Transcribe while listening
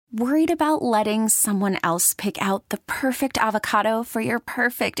Worried about letting someone else pick out the perfect avocado for your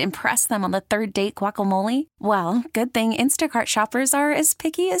perfect impress them on the third date guacamole? Well, good thing Instacart shoppers are as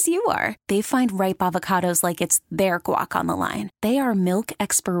picky as you are. They find ripe avocados like it's their guac on the line. They are milk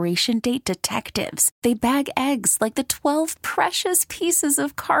expiration date detectives. They bag eggs like the 12 precious pieces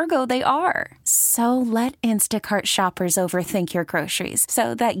of cargo they are. So let Instacart shoppers overthink your groceries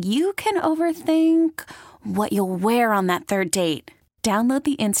so that you can overthink what you'll wear on that third date. Download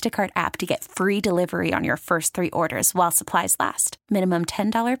the Instacart app to get free delivery on your first 3 orders while supplies last. Minimum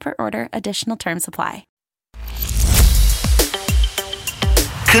 $10 per order. Additional terms apply.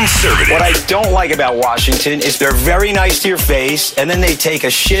 Conservative. What I don't like about Washington is they're very nice to your face, and then they take a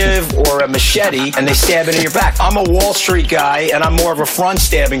shiv or a machete and they stab it in your back. I'm a Wall Street guy, and I'm more of a front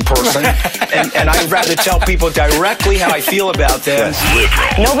stabbing person, and I'd rather tell people directly how I feel about them.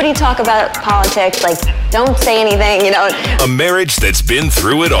 Liberal. Nobody talk about politics, like, don't say anything, you know. A marriage that's been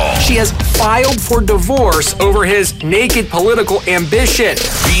through it all. She has filed for divorce over his naked political ambition.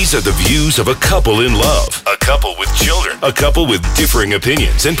 These are the views of a couple in love, a couple with children, a couple with differing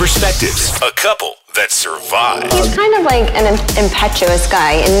opinions and perspectives, a couple that survived. He's kind of like an impetuous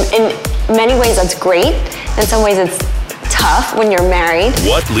guy. In many ways, that's great. In some ways, it's tough when you're married.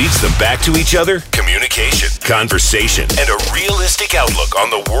 What leads them back to each other? Communication, conversation, and a realistic outlook on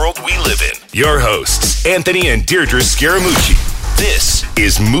the world we live in. Your hosts, Anthony and Deirdre Scaramucci. This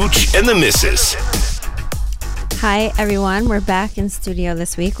is Mooch and the Missus. Hi, everyone. We're back in studio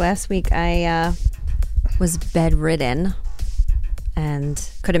this week. Last week, I was bedridden and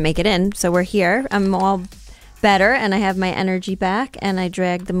couldn't make it in, so we're here. I'm all better, and I have my energy back, and I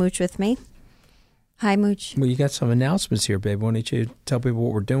dragged the Mooch with me. Hi, Mooch. Well, you got some announcements here, babe. Why don't you tell people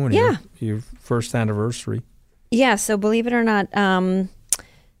what we're doing here? Your first anniversary. Yeah, so believe it or not,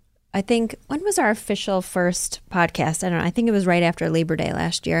 I think, when was our official first podcast? I don't know. I think it was right after Labor Day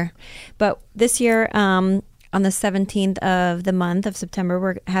last year. But this year, on the 17th of the month of September,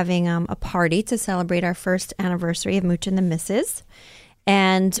 we're having a party to celebrate our first anniversary of Mooch and the Missus.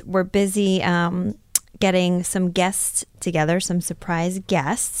 And we're busy getting some guests together, some surprise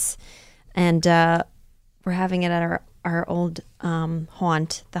guests. And we're having it at our old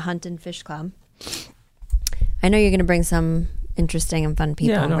haunt, the Hunt and Fish Club. I know you're going to bring some interesting and fun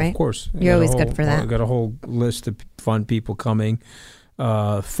people, right? Of course. You're always good for that. I've got a whole list of fun people coming.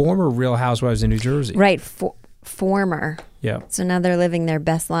 Former Real Housewives in New Jersey. Right, former. Yeah. So now they're living their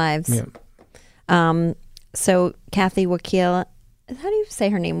best lives. Yeah. So Kathy Wakil, how do you say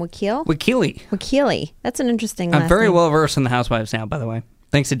her name? Wakili. That's an interesting last I'm very name. well versed in the Housewives now, by the way.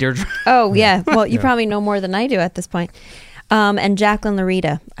 Thanks to Deirdre. Oh, yeah. Well, you probably know more than I do at this point. And Jacqueline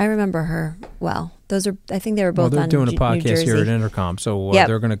Larita. I remember her well. I think they were both on doing a New podcast Jersey. here at Intercom, so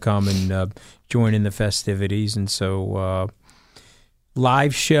they're going to come and join in the festivities. And so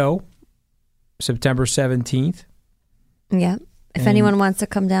live show, September 17th. Yeah. If anyone wants to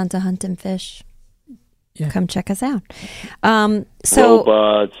come down to Hunt and Fish, come check us out. So,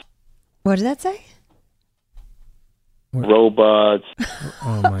 robots. What did that say? Robots.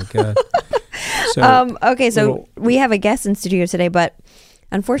 Oh my God. So, okay, so we have a guest in studio today, but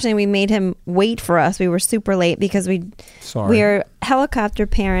unfortunately we made him wait for us. We were super late because we're helicopter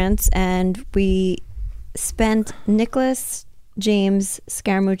parents, and we spent Nicholas James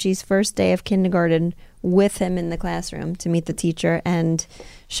Scaramucci's first day of kindergarten with him in the classroom to meet the teacher and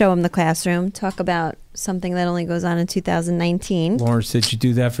show him the classroom, talk about something that only goes on in 2019. Lawrence, did you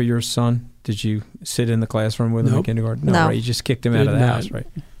do that for your son? Did you sit in the classroom with him in kindergarten? No. Right? You just kicked him out of the house, right?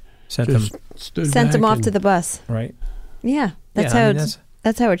 Sent him off to the bus. Right? Yeah, that's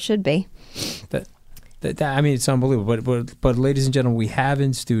how it should be. I mean, it's unbelievable. But ladies and gentlemen, we have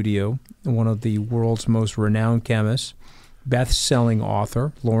in studio one of the world's most renowned chemists, best-selling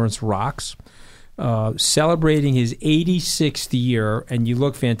author, Lawrence Rocks, celebrating his 86th year, and you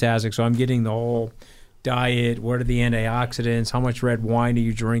look fantastic. So I'm getting the whole diet. What are the antioxidants? How much red wine are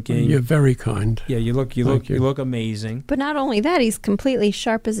you drinking? You're very kind. Yeah, you look amazing. But not only that, he's completely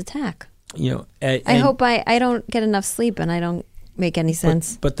sharp as a tack. I hope I don't get enough sleep and I don't make any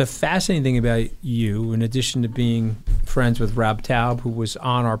sense. But the fascinating thing about you, in addition to being friends with Rab Taub, who was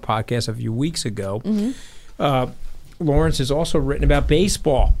on our podcast a few weeks ago, Lawrence has also written about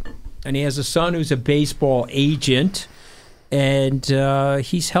baseball. And he has a son who's a baseball agent. And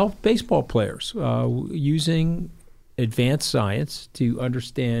he's helped baseball players using advanced science to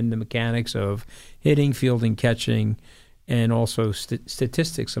understand the mechanics of hitting, fielding, catching, and also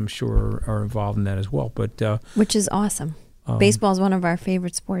statistics, I'm sure, are involved in that as well. But which is awesome. Baseball is one of our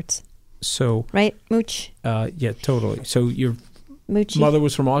favorite sports. So right, Mooch? Yeah, totally. So your Moochie. mother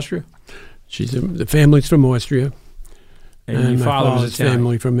was from Austria? The family's from Austria. And your my father was Italian.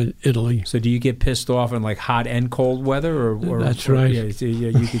 family from Italy. So do you get pissed off in like hot and cold weather, or That's right. Yeah, so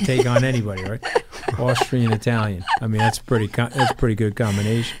you can take on anybody, right? Austrian, Italian. I mean, that's pretty good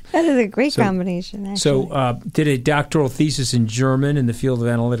combination. That is a great combination, actually. So did a doctoral thesis in German in the field of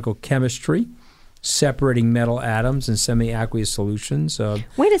analytical chemistry, separating metal atoms in semi-aqueous solutions.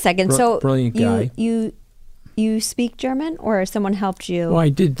 Wait a second. So brilliant guy. You speak German, or someone helped you? Well, I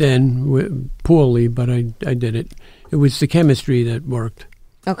did then, poorly, but I did it. It was the chemistry that worked.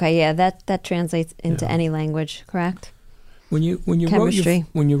 Okay, yeah, that translates into any language, correct? When you Chemistry,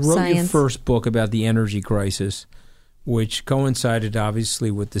 wrote your science. first book about the energy crisis, which coincided obviously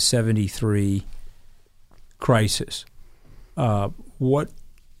with the '73 crisis, what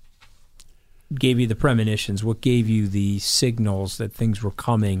gave you the premonitions? What gave you the signals that things were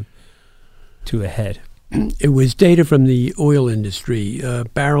coming to a head? It was data from the oil industry.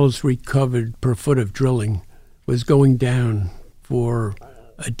 Barrels recovered per foot of drilling was going down for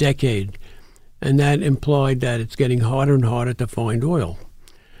a decade, and that implied that it's getting harder and harder to find oil.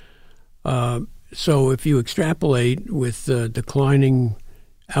 So if you extrapolate with declining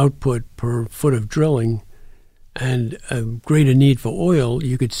output per foot of drilling and a greater need for oil,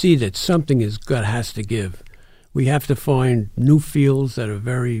 you could see that something has to give. We have to find new fields that are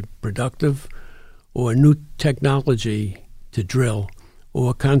very productive, or new technology to drill,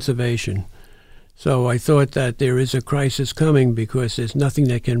 or conservation. So I thought that there is a crisis coming because there's nothing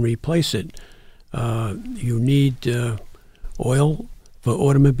that can replace it. You need oil for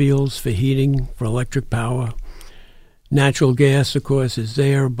automobiles, for heating, for electric power. Natural gas, of course, is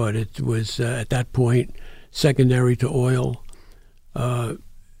there, but it was at that point secondary to oil.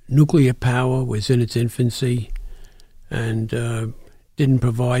 Nuclear power was in its infancy and didn't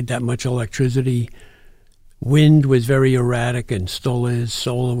provide that much electricity. Wind was very erratic and still is.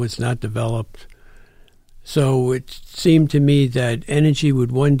 Solar was not developed. So it seemed to me that energy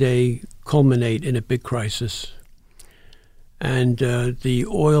would one day culminate in a big crisis. And the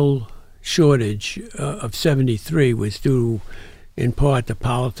oil shortage of '73 was due in part to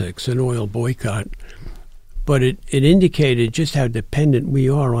politics and oil boycott. But it indicated just how dependent we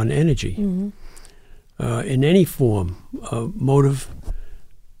are on energy. Mm-hmm. In any form, motive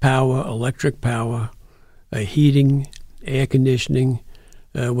power, electric power, heating, air conditioning.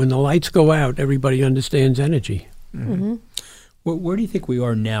 When the lights go out, everybody understands energy. Mm-hmm. Well, where do you think we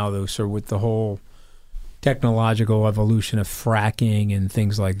are now, though, sir, with the whole technological evolution of fracking and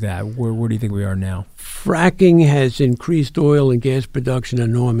things like that? Where do you think we are now? Fracking has increased oil and gas production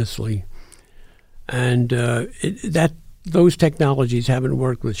enormously. And those technologies haven't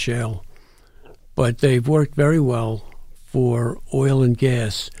worked with shale, but they've worked very well for oil and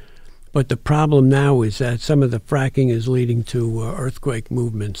gas. But the problem now is that some of the fracking is leading to earthquake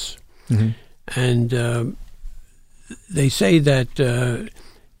movements. Mm-hmm. And they say that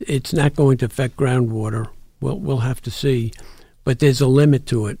it's not going to affect groundwater. We'll have to see. But there's a limit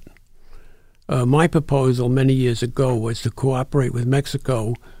to it. My proposal many years ago was to cooperate with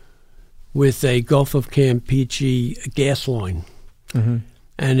Mexico with a Gulf of Campeche gas line. Mm-hmm.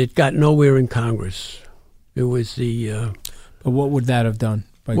 And it got nowhere in Congress. It was the... but what would that have done?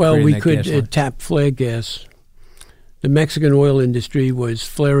 Well, we could tap flare gas. The Mexican oil industry was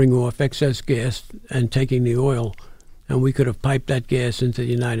flaring off excess gas and taking the oil, and we could have piped that gas into the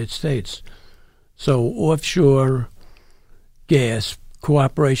United States. So offshore gas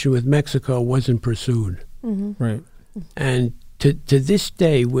cooperation with Mexico wasn't pursued. Mm-hmm. Right. And to this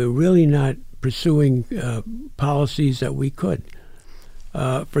day, we're really not pursuing policies that we could.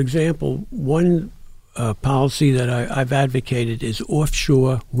 For example, one policy that I've advocated is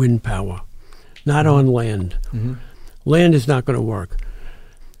offshore wind power, not on land. Mm-hmm. Land is not going to work.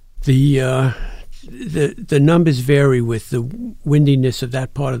 The numbers vary with the windiness of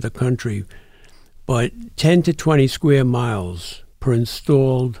that part of the country, but 10 to 20 square miles per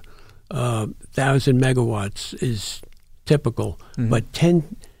installed 1,000 megawatts is typical. Mm-hmm. But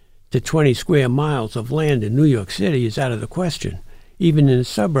 10 to 20 square miles of land in New York City is out of the question. Even in the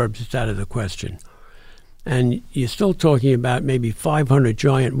suburbs, it's out of the question. And you're still talking about maybe 500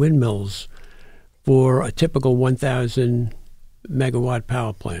 giant windmills for a typical 1,000 megawatt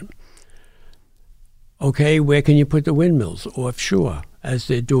power plant. Okay, where can you put the windmills? Offshore, as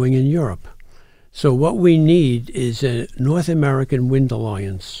they're doing in Europe. So what we need is a North American wind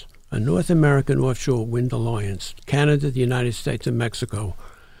alliance, a North American offshore wind alliance, Canada, the United States, and Mexico.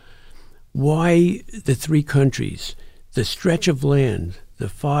 Why the three countries? The stretch of land, the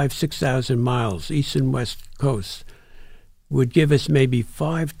 6,000 miles, east and west coast, would give us maybe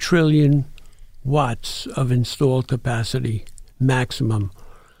 5 trillion watts of installed capacity maximum.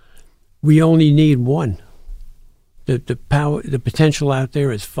 We only need one. The power, the potential out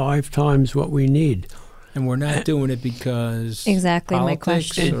there is 5 times what we need. And we're not doing it because exactly my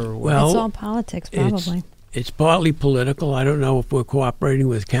politics question. or what? Well, it's all politics, probably. It's partly political. I don't know if we're cooperating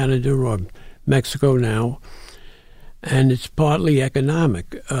with Canada or Mexico now. And it's partly economic.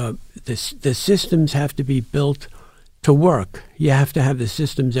 The systems have to be built to work. You have to have the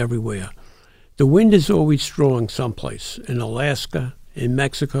systems everywhere. The wind is always strong someplace, in Alaska, in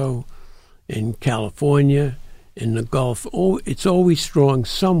Mexico, in California, in the Gulf. It's always strong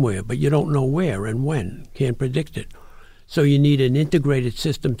somewhere, but you don't know where and when. Can't predict it. So you need an integrated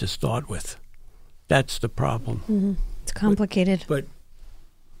system to start with. That's the problem. Mm-hmm. It's complicated.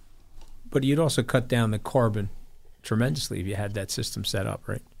 But you'd also cut down the carbon tremendously if you had that system set up,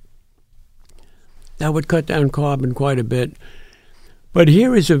 right? That would cut down carbon quite a bit. But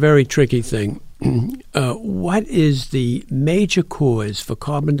here is a very tricky thing. What is the major cause for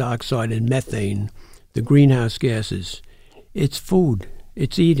carbon dioxide and methane, the greenhouse gases? It's food.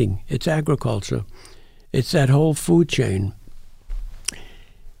 It's eating. It's agriculture. It's that whole food chain.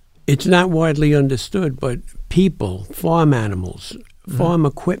 It's not widely understood, but people, farm animals, farm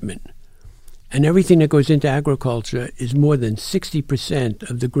equipment, and everything that goes into agriculture is more than 60%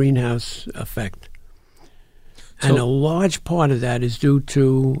 of the greenhouse effect. And a large part of that is due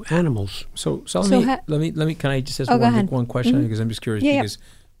to animals. So let me. Can I just ask one question? Because I'm just curious. Because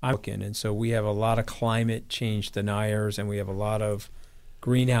I'm looking, and so we have a lot of climate change deniers, and we have a lot of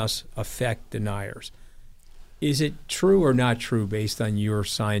greenhouse effect deniers. Is it true or not true based on your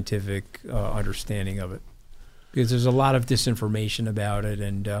scientific understanding of it? Because there's a lot of disinformation about it,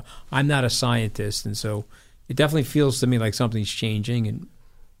 and I'm not a scientist, and so it definitely feels to me like something's changing. And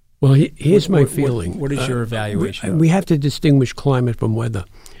well, here's my feeling. What is your evaluation? We have to distinguish climate from weather.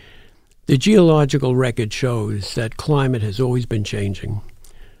 The geological record shows that climate has always been changing.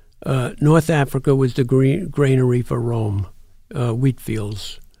 North Africa was the granary for Rome, wheat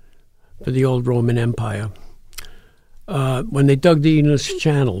fields for the old Roman Empire. When they dug the English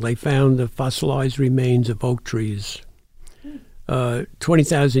Channel, they found the fossilized remains of oak trees.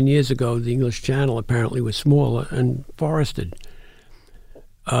 20,000 years ago, the English Channel apparently was smaller and forested.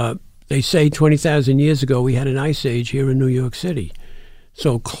 They say 20,000 years ago we had an ice age here in New York City.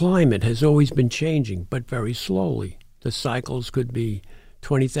 So climate has always been changing, but very slowly. The cycles could be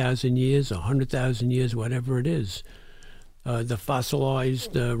 20,000 years, 100,000 years, whatever it is. The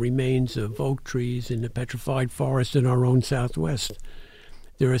fossilized remains of oak trees in the petrified forest in our own Southwest.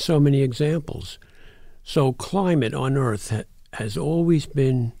 There are so many examples. So climate on Earth has always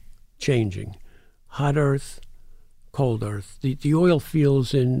been changing. Hot Earth, cold Earth. The oil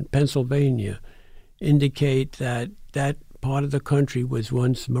fields in Pennsylvania indicate that that part of the country was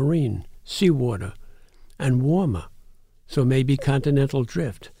once marine, seawater, and warmer. So maybe continental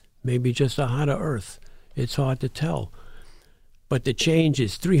drift, maybe just a hotter Earth. It's hard to tell. But the change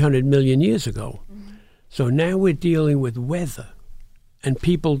is 300 million years ago. Mm-hmm. So now we're dealing with weather. And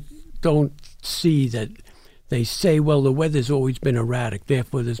people don't see that. They say, well, the weather's always been erratic,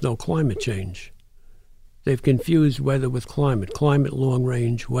 therefore there's no climate change. They've confused weather with climate. Climate long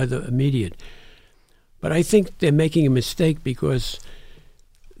range, weather immediate. But I think they're making a mistake because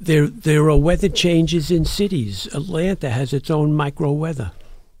there are weather changes in cities. Atlanta has its own micro weather.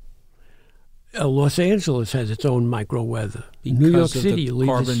 Los Angeles has its own micro weather. New York City of the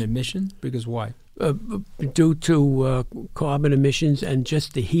carbon emission? Because why? Due to carbon emissions and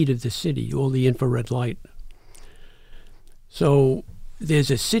just the heat of the city, all the infrared light. So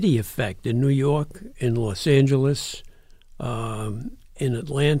there's a city effect in New York, in Los Angeles, in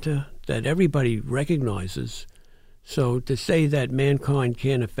Atlanta that everybody recognizes. So to say that mankind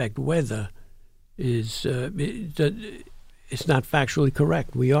can't affect weather is it's not factually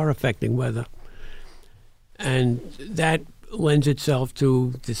correct. We are affecting weather. And that lends itself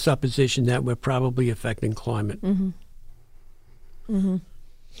to the supposition that we're probably affecting climate. Mm-hmm. Mm-hmm.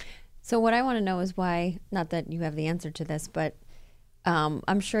 So what I want to know is why, not that you have the answer to this, but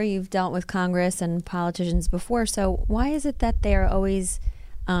I'm sure you've dealt with Congress and politicians before. So why is it that they're always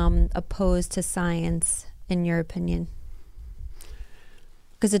opposed to science, in your opinion?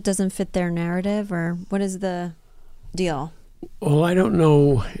 Because it doesn't fit their narrative, or what is the deal? Well, I don't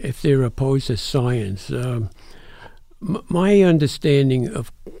know if they're opposed to science. My understanding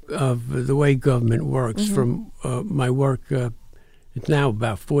of the way government works from my work, it's now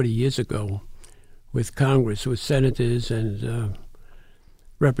about 40 years ago, with Congress, with senators and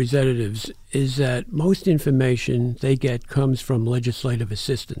representatives, is that most information they get comes from legislative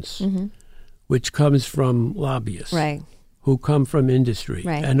assistants, which comes from lobbyists. Right. Who come from industry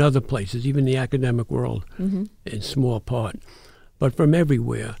right. and other places, even the academic world in small part, but from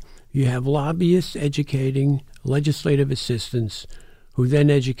everywhere. You have lobbyists educating legislative assistants who then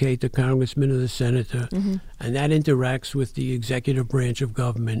educate the congressman or the senator, and that interacts with the executive branch of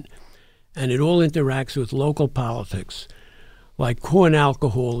government, and it all interacts with local politics. Like corn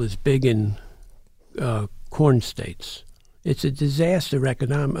alcohol is big in corn states. It's a disaster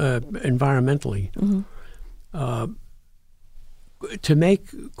environmentally. To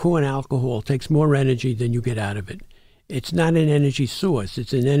make corn alcohol takes more energy than you get out of it. It's not an energy source.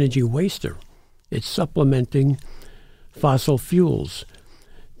 It's an energy waster. It's supplementing fossil fuels.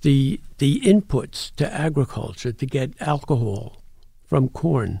 The inputs to agriculture to get alcohol from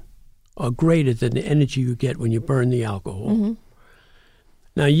corn are greater than the energy you get when you burn the alcohol.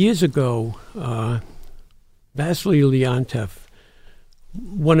 Now, years ago, Vasily Leontief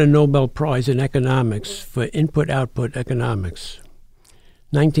won a Nobel Prize in economics for input-output economics,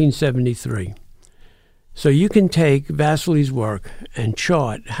 1973. So you can take Vasily's work and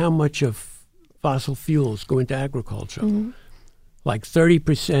chart how much of fossil fuels go into agriculture. Like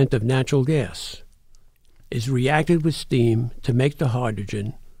 30% of natural gas is reacted with steam to make the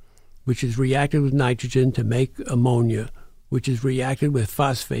hydrogen, which is reacted with nitrogen to make ammonia, which is reacted with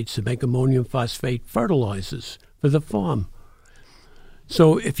phosphates to make ammonium phosphate fertilizers for the farm.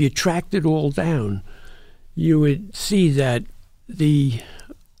 So if you tracked it all down, you would see that the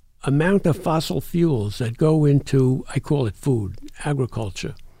amount of fossil fuels that go into, I call it food,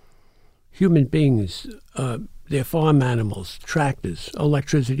 agriculture, human beings, their farm animals, tractors,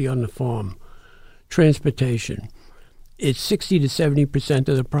 electricity on the farm, transportation, it's 60 to 70%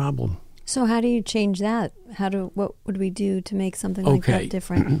 of the problem. So how do you change that? What would we do to make something like that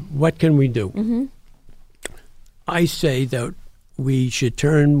different? What can we do? I say that we should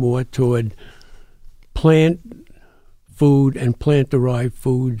turn more toward plant food and plant-derived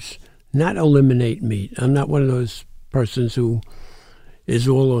foods, not eliminate meat. I'm not one of those persons who is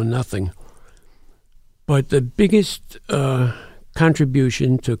all or nothing. But the biggest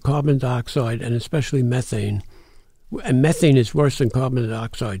contribution to carbon dioxide, and especially methane, and methane is worse than carbon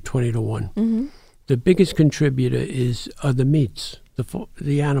dioxide, 20 to 1. The biggest contributor are the meats,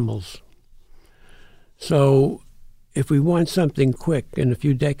 the animals. So if we want something quick in a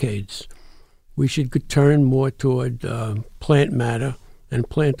few decades, we should turn more toward plant matter and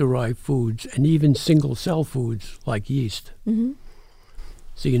plant-derived foods, and even single-cell foods like yeast.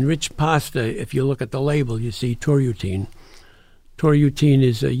 See, in rich pasta, if you look at the label, you see taurine. Taurine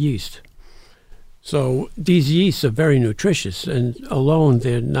is a yeast. So these yeasts are very nutritious, and alone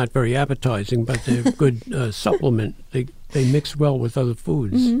they're not very appetizing, but they're a good supplement. They mix well with other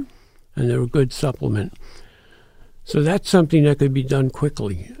foods, and they're a good supplement. So that's something that could be done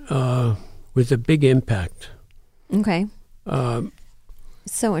quickly with a big impact. Okay.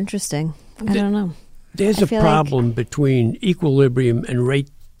 So interesting. I don't know. There's a problem between equilibrium and rate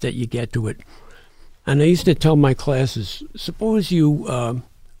that you get to it. And I used to tell my classes, suppose you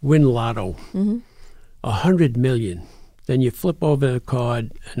win lotto, 100 million. Then you flip over the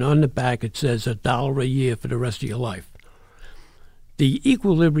card, and on the back it says $1 a year for the rest of your life. The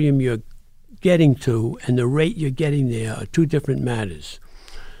equilibrium you're getting to and the rate you're getting there are two different matters.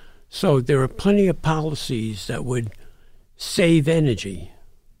 So there are plenty of policies that would save energy,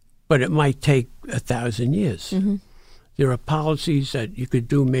 but it might take 1,000 years. There are policies that you could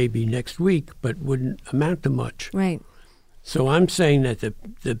do maybe next week, but wouldn't amount to much. Right. So I'm saying that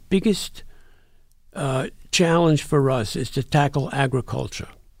the biggest challenge for us is to tackle agriculture.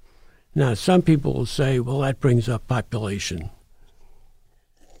 Now, some people will say, well, that brings up population.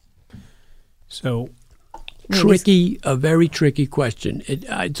 So, a very tricky question.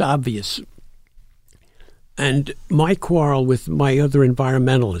 It's obvious. And my quarrel with my other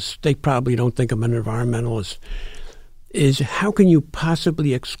environmentalists, they probably don't think I'm an environmentalist, is how can you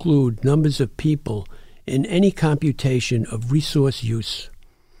possibly exclude numbers of people in any computation of resource use,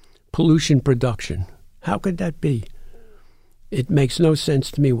 pollution production? How could that be? It makes no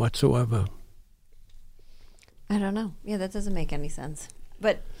sense to me whatsoever. I don't know. Yeah, that doesn't make any sense.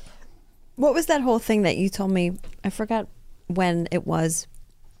 But what was that whole thing that you told me? I forgot when it was,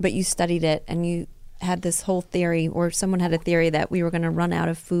 but you studied it and you had this whole theory, or someone had a theory that we were going to run out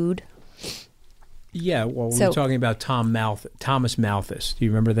of food. Yeah, well, we were talking about Thomas Malthus. Do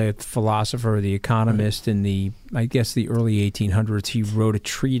you remember the philosopher, the economist in the early 1800s? He wrote a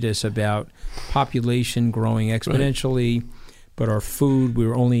treatise about population growing exponentially, but our food, we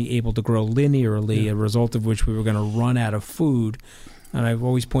were only able to grow linearly, a result of which we were going to run out of food. And I've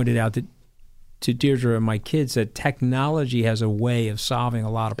always pointed out that to Deirdre and my kids that technology has a way of solving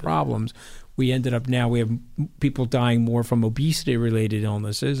a lot of problems. we ended up now we have people dying more from obesity-related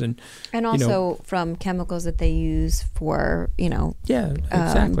illnesses, and also from chemicals that they use for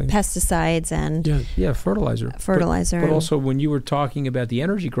exactly pesticides and fertilizer. But also when you were talking about the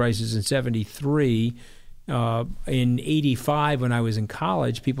energy crisis in '73. In '85, when I was in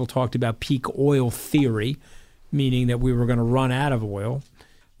college, people talked about peak oil theory, meaning that we were going to run out of oil.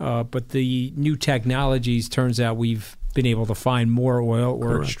 But the new technologies, turns out we've been able to find more oil or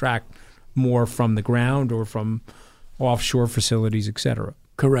Correct. extract more from the ground or from offshore facilities, et cetera.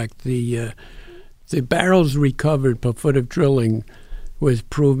 Correct. The barrels recovered per foot of drilling was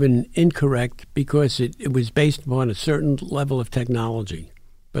proven incorrect because it was based upon a certain level of technology.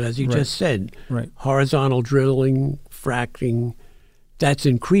 But as you just said, horizontal drilling, fracking, that's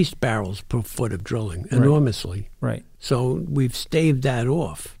increased barrels per foot of drilling enormously. Right. So we've staved that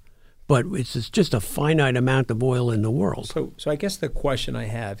off. But it's just a finite amount of oil in the world. So I guess the question I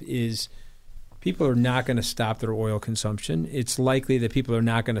have is, people are not going to stop their oil consumption. It's likely that people are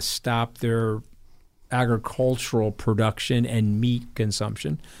not going to stop their agricultural production and meat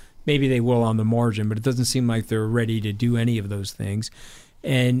consumption. Maybe they will on the margin, but it doesn't seem like they're ready to do any of those things.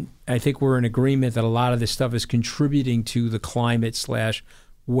 And I think we're in agreement that a lot of this stuff is contributing to the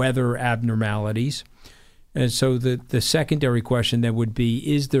climate/weather abnormalities. And so the secondary question then would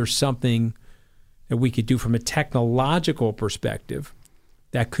be, is there something that we could do from a technological perspective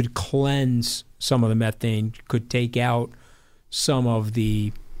that could cleanse some of the methane, could take out some of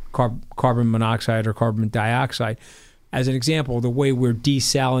the carbon monoxide or carbon dioxide? As an example, the way we're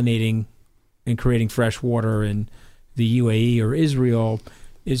desalinating and creating fresh water in the UAE or Israel,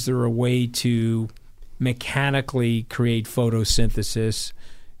 is there a way to mechanically create photosynthesis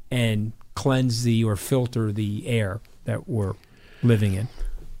and cleanse or filter the air that we're living in?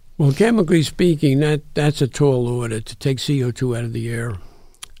 Well, chemically speaking, that's a tall order to take CO2 out of the air.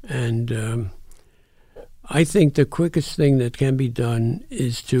 And I think the quickest thing that can be done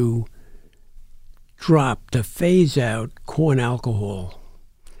is to phase out corn alcohol.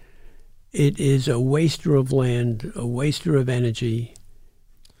 It is a waster of land, a waster of energy.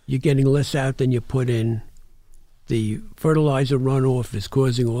 You're getting less out than you put in. The fertilizer runoff is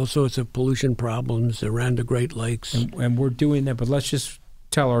causing all sorts of pollution problems around the Great Lakes. And we're doing that, but let's just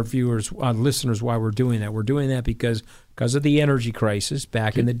tell our viewers, listeners, why we're doing that. We're doing that because of the energy crisis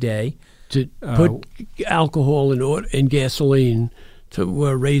back in the day. To put alcohol in gasoline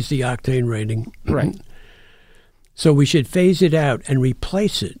to raise the octane rating. Right. So we should phase it out and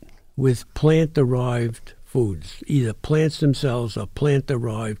replace it with plant-derived foods, either plants themselves or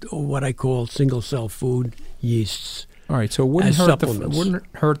plant-derived, or what I call single-cell food yeasts. All right, so it wouldn't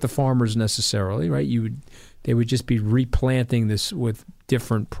hurt the farmers necessarily, right? They would just be replanting this with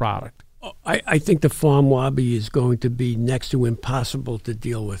different product. I think the farm lobby is going to be next to impossible to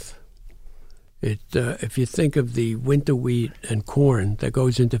deal with. If you think of the winter wheat and corn that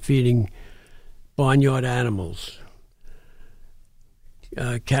goes into feeding barnyard animals,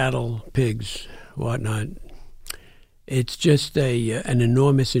 cattle, pigs, whatnot, it's just an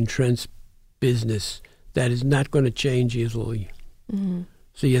enormous entrenched business that is not going to change easily. Mm-hmm.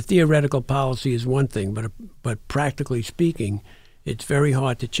 So your theoretical policy is one thing, but practically speaking, it's very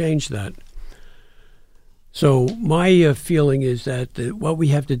hard to change that. So my feeling is that what we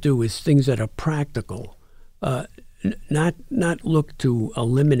have to do is things that are practical, not look to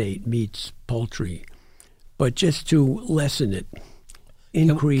eliminate meats, poultry, but just to lessen it,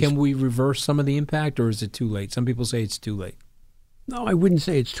 increase. Can we reverse some of the impact, or is it too late? Some people say it's too late. No, I wouldn't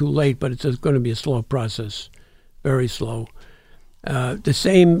say it's too late, but it's going to be a slow process, very slow.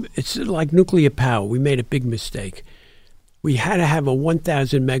 It's like nuclear power. We made a big mistake. We had to have a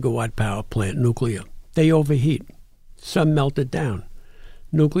 1,000 megawatt power plant, nuclear. They overheat. Some melted down.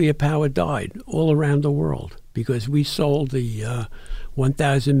 Nuclear power died all around the world because we sold the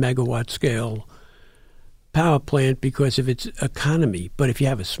 1,000 megawatt scale power plant because of its economy. But if you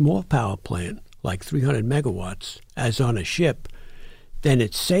have a small power plant, like 300 megawatts, as on a ship, then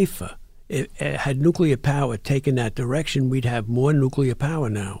it's safer. Had nuclear power taken that direction, we'd have more nuclear power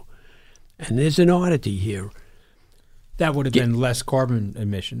now. And there's an oddity here. That would have been less carbon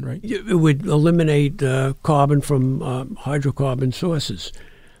emission, right? It would eliminate carbon from hydrocarbon sources.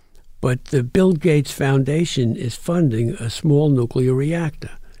 But the Bill Gates Foundation is funding a small nuclear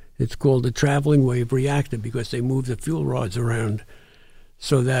reactor. It's called the traveling wave reactor because they move the fuel rods around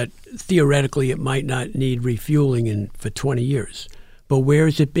so that theoretically it might not need refueling for 20 years. But where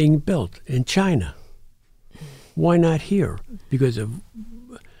is it being built? In China. Why not here? Because of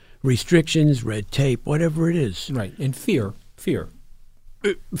restrictions, red tape, whatever it is. Right, and fear. Fear.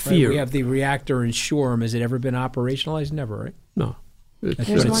 Right? We have the reactor in Shoreham. Has it ever been operationalized? Never, right? No. That's There's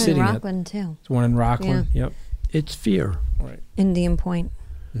what one it's in sitting at. Rockland, too. There's one in Rockland. Yep. It's fear. Right. Indian Point.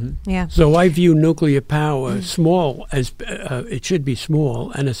 Yeah. So I view nuclear power small as it should be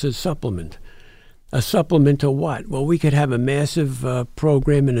small, and it's a supplement. A supplement to what? Well, we could have a massive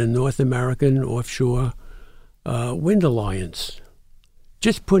program in a North American offshore wind alliance.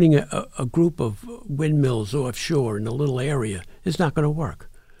 Just putting a group of windmills offshore in a little area is not going to work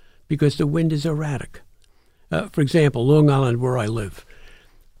because the wind is erratic. For example, Long Island, where I live,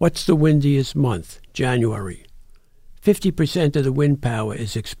 what's the windiest month? January. 50% of the wind power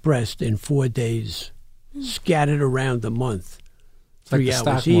is expressed in 4 days, scattered around the month. Like 3 the hours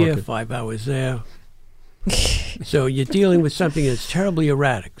stock here, market. 5 hours there. So you're dealing with something that's terribly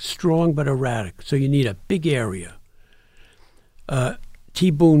erratic, strong but erratic. So you need a big area.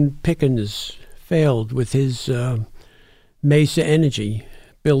 T. Boone Pickens failed with his Mesa Energy,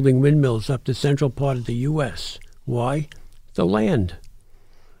 building windmills up the central part of the U.S. Why? The land.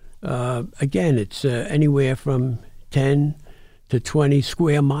 Again, it's anywhere from 10 to 20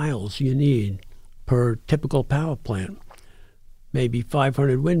 square miles you need per typical power plant, maybe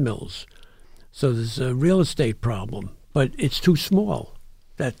 500 windmills. So there's a real estate problem, but it's too small.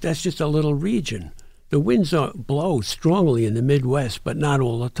 That's just a little region. The winds blow strongly in the Midwest, but not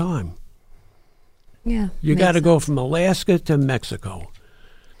all the time. Yeah. You got to go from Alaska to Mexico,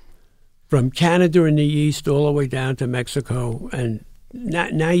 from Canada in the east all the way down to Mexico, and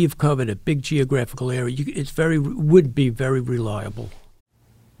now you've covered a big geographical area. It's would be very reliable.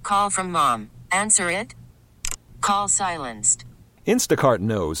 Call from mom. Answer it. Call silenced. Instacart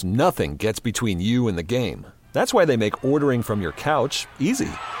knows nothing gets between you and the game. That's why they make ordering from your couch easy.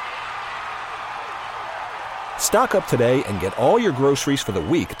 Stock up today and get all your groceries for the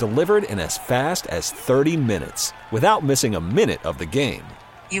week delivered in as fast as 30 minutes without missing a minute of the game.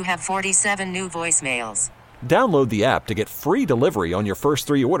 You have 47 new voicemails. Download the app to get free delivery on your first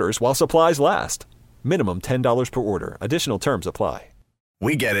 3 orders while supplies last. Minimum $10 per order. Additional terms apply.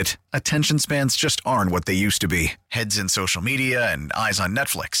 We get it. Attention spans just aren't what they used to be. Heads in social media and eyes on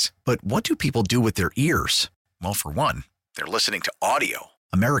Netflix. But what do people do with their ears? Well, for one, they're listening to audio.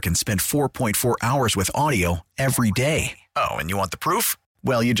 Americans spend 4.4 hours with audio every day. Oh, and you want the proof?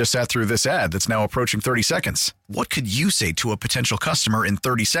 Well, you just sat through this ad that's now approaching 30 seconds. What could you say to a potential customer in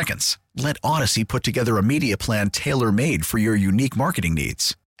 30 seconds? Let Odyssey put together a media plan tailor-made for your unique marketing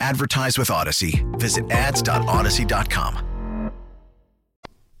needs. Advertise with Odyssey. Visit ads.odyssey.com.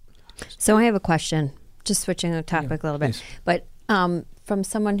 So I have a question, just switching the topic a little bit, but from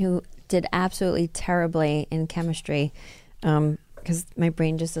someone who did absolutely terribly in chemistry, because my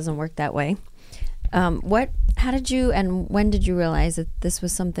brain just doesn't work that way. How did you and when did you realize that this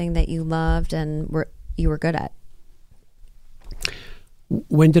was something that you loved and you were good at?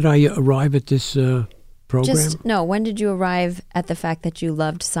 When did I arrive at this program? When did you arrive at the fact that you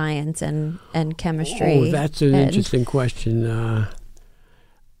loved science and chemistry? Oh, that's an interesting question.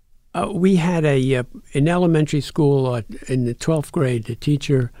 We had in elementary school, in the 12th grade, the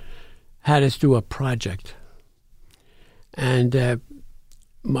teacher had us do a project. And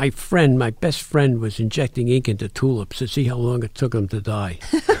my best friend was injecting ink into tulips to see how long it took them to die.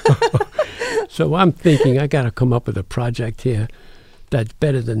 So I'm thinking, I got to come up with a project here that's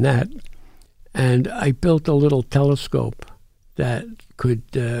better than that. And I built a little telescope that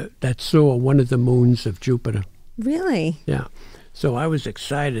saw one of the moons of Jupiter. Really? Yeah. So I was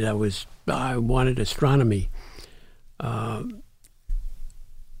excited. I wanted astronomy. I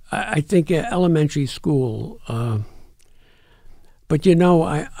think elementary school. But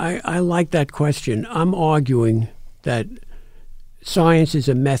I like that question. I'm arguing that science is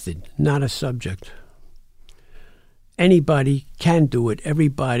a method, not a subject. Anybody can do it.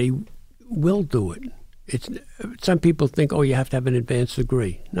 Everybody will do it. Some people think, you have to have an advanced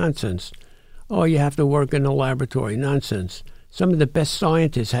degree. Nonsense. You have to work in a laboratory. Nonsense. Some of the best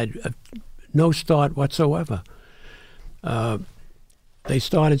scientists had no start whatsoever. They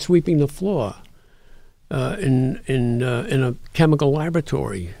started sweeping the floor in a chemical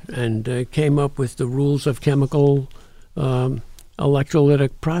laboratory and came up with the rules of chemical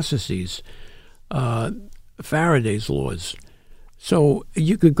electrolytic processes, Faraday's laws. So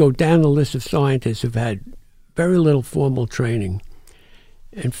you could go down the list of scientists who've had very little formal training.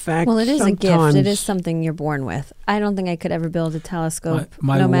 In fact, it is a gift. It is something you're born with. I don't think I could ever build a telescope,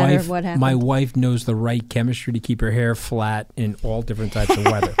 no matter what happens. My wife knows the right chemistry to keep her hair flat in all different types of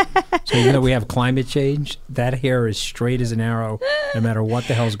weather. So even though we have climate change, that hair is straight as an arrow, no matter what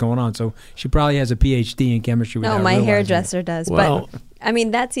the hell's going on. So she probably has a PhD in chemistry. No, my hairdresser does. Well, but I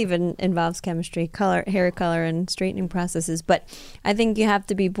mean, that's even involves chemistry, hair color, and straightening processes. But I think you have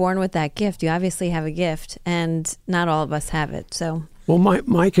to be born with that gift. You obviously have a gift, and not all of us have it. So. Well,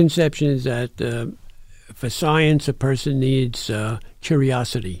 my conception is that for science, a person needs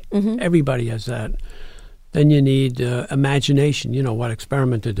curiosity. Mm-hmm. Everybody has that. Then you need imagination, what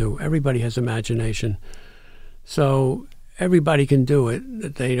experiment to do. Everybody has imagination. So everybody can do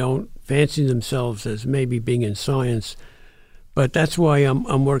it. They don't fancy themselves as maybe being in science. But that's why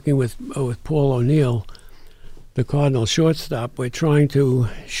I'm working with Paul O'Neill, the Cardinals shortstop. We're trying to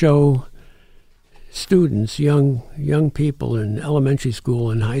show students, young people in elementary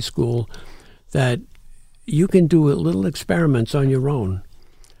school and high school, that you can do little experiments on your own,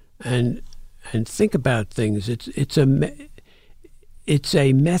 and think about things. It's a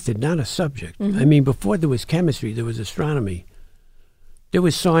method, not a subject. Mm-hmm. I mean, before there was chemistry, there was astronomy. There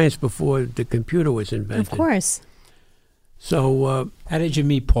was science before the computer was invented. Of course. So, how did you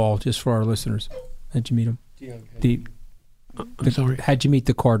meet Paul? Just for our listeners, how'd you meet him? I'm sorry. How'd you meet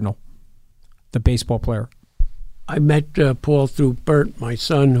the Cardinal, the baseball player? I met Paul through Bert, my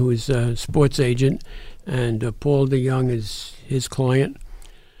son, who is a sports agent, and Paul DeJong is his client.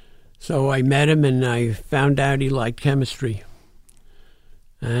 So I met him, and I found out he liked chemistry.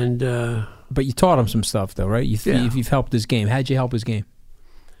 And but you taught him some stuff, though, right? You've helped his game. How'd you help his game?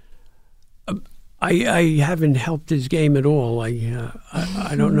 I haven't helped his game at all.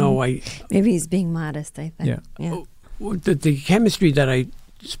 I don't know. Maybe he's being modest, I think. Yeah. The chemistry that I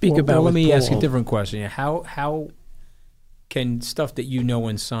speak about. Well, let me Paul, ask a different question. How can stuff that you know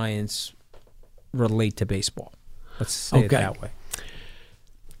in science relate to baseball? Let's say it that way.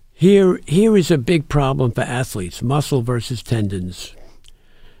 Here is a big problem for athletes: muscle versus tendons.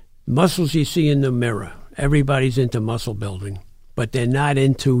 Muscles you see in the mirror. Everybody's into muscle building, but they're not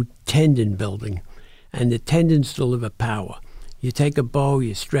into tendon building. And the tendons deliver power. You take a bow,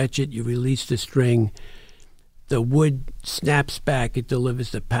 you stretch it, you release the string. The wood snaps back, it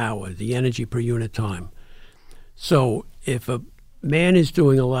delivers the power, the energy per unit time. So if a man is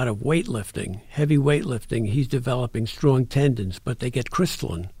doing a lot of weightlifting, heavy weightlifting, he's developing strong tendons, but they get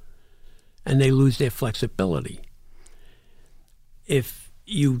crystalline and they lose their flexibility. If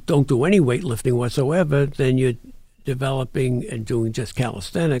you don't do any weightlifting whatsoever, then you're developing and doing just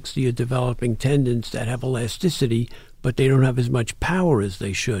calisthenics, you're developing tendons that have elasticity, but they don't have as much power as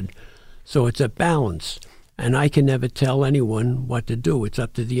they should. So it's a balance. And I can never tell anyone what to do. It's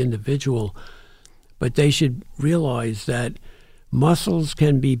up to the individual. But they should realize that muscles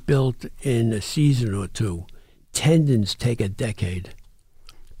can be built in a season or two. Tendons take a decade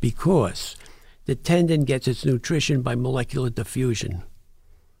because the tendon gets its nutrition by molecular diffusion,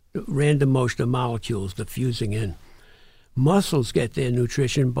 random motion of molecules diffusing in. Muscles get their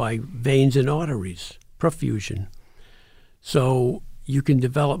nutrition by veins and arteries, perfusion. So you can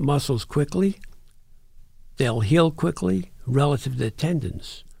develop muscles quickly. They'll heal quickly relative to the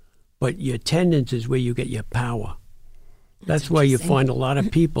tendons. But your tendons is where you get your power. That's why you find a lot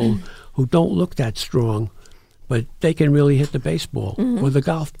of people who don't look that strong, but they can really hit the baseball or the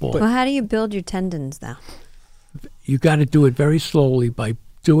golf ball. Well, how do you build your tendons, though? You got to do it very slowly by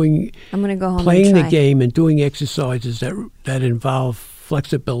I'm going to go home playing and try the game and doing exercises that involve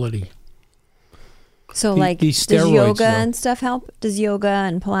flexibility. So, does yoga and stuff help? Does yoga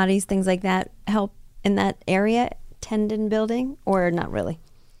and Pilates, things like that, help in that area, tendon building, or not really?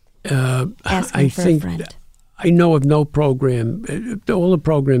 Asking for a friend. I know of no program. All the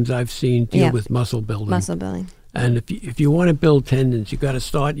programs I've seen deal with muscle building. Muscle building. And if you want to build tendons, you got to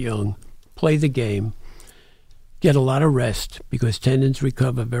start young, play the game. Get a lot of rest because tendons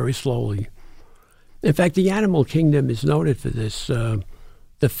recover very slowly. In fact, the animal kingdom is noted for this.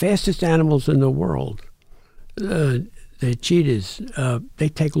 The fastest animals in the world, the cheetahs, they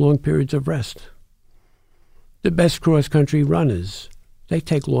take long periods of rest. The best cross-country runners, they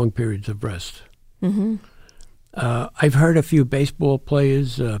take long periods of rest. Mm-hmm. I've heard a few baseball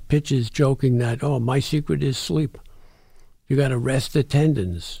players, pitchers joking that, my secret is sleep. You got to rest the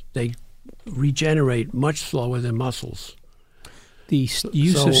tendons. They regenerate much slower than muscles. The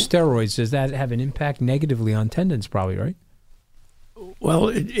use of steroids, does that have an impact negatively on tendons probably, right? Well,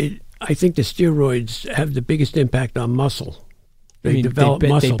 I think the steroids have the biggest impact on muscle. They develop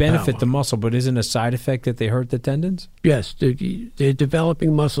muscle They benefit power. the muscle, but isn't a side effect that they hurt the tendons? Yes, they're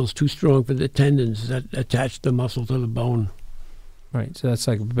developing muscles too strong for the tendons that attach the muscle to the bone. Right, so that's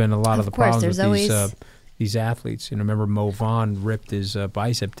been a lot of the problems with these athletes. Remember Mo Vaughn ripped his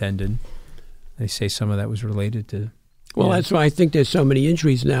bicep tendon. They say some of that was related to... Well, that's why I think there's so many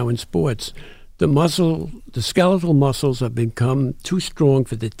injuries now in sports. The skeletal muscles have become too strong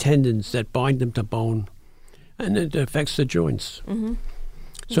for the tendons that bind them to bone, and it affects the joints. Mm-hmm.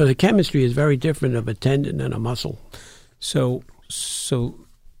 So the chemistry is very different of a tendon and a muscle. So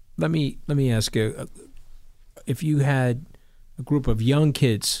let me ask you, if you had a group of young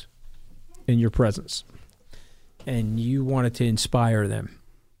kids in your presence, and you wanted to inspire them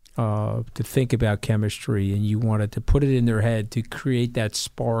to think about chemistry, and you wanted to put it in their head to create that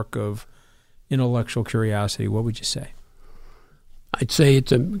spark of intellectual curiosity, what would you say? I'd say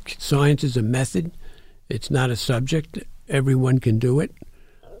science is a method. It's not a subject. Everyone can do it.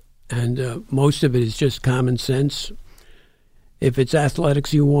 And most of it is just common sense. If it's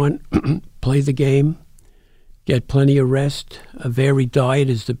athletics you want, play the game, get plenty of rest. A varied diet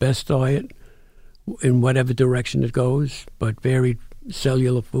is the best diet in whatever direction it goes, but varied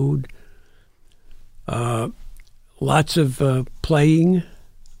cellular food. Lots of playing,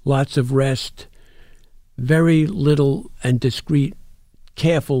 lots of rest, very little and discreet,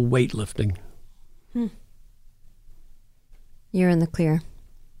 careful weightlifting. You're in the clear.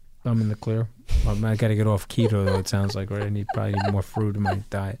 I'm in the clear. I got to get off keto, though, it sounds like, right? I probably need more fruit in my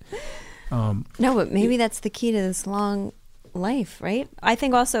diet. No, but maybe that's the key to this long life, right? I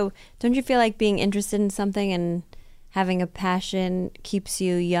think also, don't you feel like being interested in something and having a passion keeps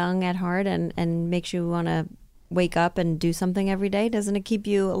you young at heart and makes you want to wake up and do something every day? Doesn't it keep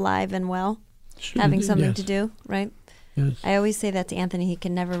you alive and well? Having something to do, right? Yes. I always say that to Anthony. He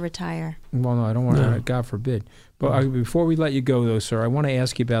can never retire. Well, no, I don't want to. God forbid. But before we let you go, though, sir, I want to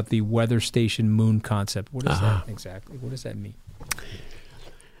ask you about the weather station moon concept. What is that exactly? What does that mean?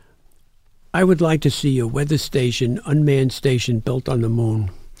 I would like to see a weather station, unmanned station built on the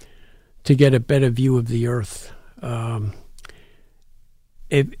moon to get a better view of the Earth.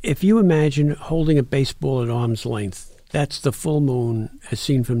 If you imagine holding a baseball at arm's length, that's the full moon as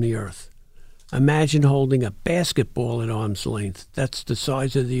seen from the Earth. Imagine holding a basketball at arm's length. That's the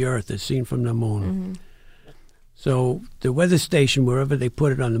size of the Earth as seen from the moon. Mm-hmm. So the weather station, wherever they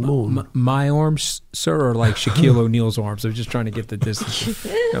put it on the moon. My arms, sir, are like Shaquille O'Neal's arms. I'm just trying to get the distance.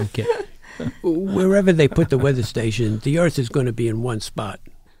 I'm kidding. Wherever they put the weather station, the Earth is going to be in one spot.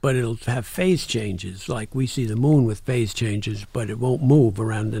 But it'll have phase changes, like we see the moon with phase changes, but it won't move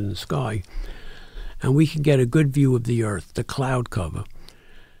around in the sky. And we can get a good view of the Earth, the cloud cover.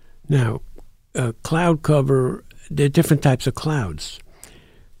 Now, cloud cover, there are different types of clouds.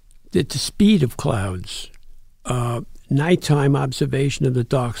 The speed of clouds, nighttime observation of the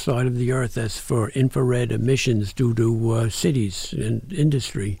dark side of the Earth as for infrared emissions due to cities and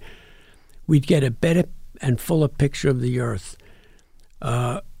industry, we'd get a better and fuller picture of the Earth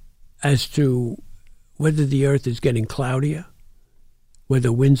as to whether the Earth is getting cloudier,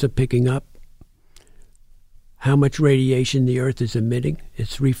 whether winds are picking up, how much radiation the Earth is emitting,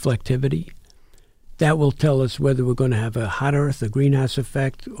 its reflectivity. That will tell us whether we're going to have a hot Earth, a greenhouse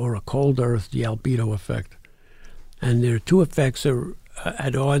effect, or a cold Earth, the albedo effect. And there are two effects that are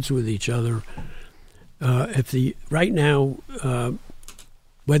at odds with each other. Right now,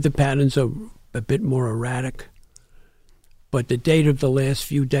 weather patterns are a bit more erratic, but the data of the last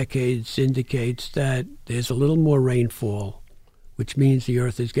few decades indicates that there's a little more rainfall, which means the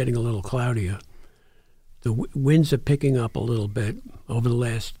Earth is getting a little cloudier. The winds are picking up a little bit over the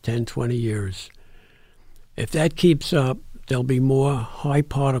last 10, 20 years. If that keeps up, there'll be more high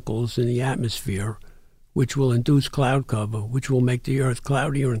particles in the atmosphere, which will induce cloud cover, which will make the Earth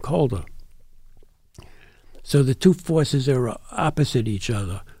cloudier and colder. So the two forces are opposite each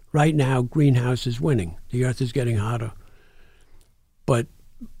other. Right now, greenhouse is winning. The Earth is getting hotter. But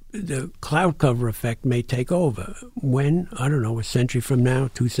the cloud cover effect may take over. When? I don't know, a century from now,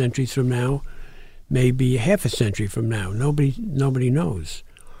 2 centuries from now, maybe half a century from now. Nobody knows.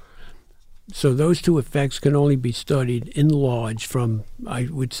 So those two effects can only be studied in large from, I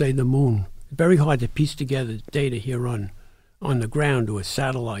would say, the moon. Very hard to piece together data here on the ground or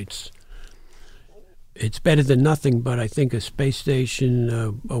satellites. It's better than nothing, but I think a space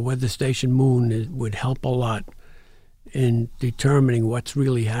station, a weather station moon would help a lot in determining what's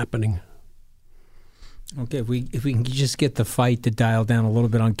really happening. Okay, if we can just get the fight to dial down a little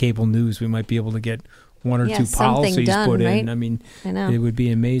bit on cable news, we might be able to get one or two policies done, put in. Right? I mean, I know. It would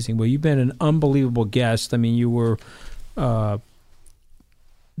be amazing. Well, you've been an unbelievable guest. I mean, you were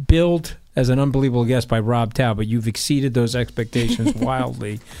billed as an unbelievable guest by Rob Tao, but you've exceeded those expectations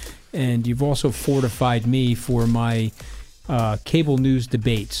wildly. And you've also fortified me for my cable news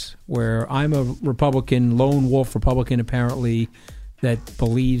debates, where I'm a Republican, lone wolf Republican apparently, that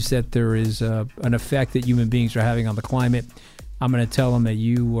believes that there is an effect that human beings are having on the climate. I'm going to tell them that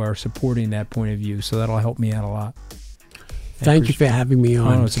you are supporting that point of view, so that'll help me out a lot. Thank you for having me on.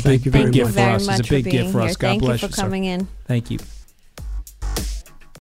 Oh, no, it's a big gift for us. It's a big gift for us. God bless you, Thank you for coming in. Thank you.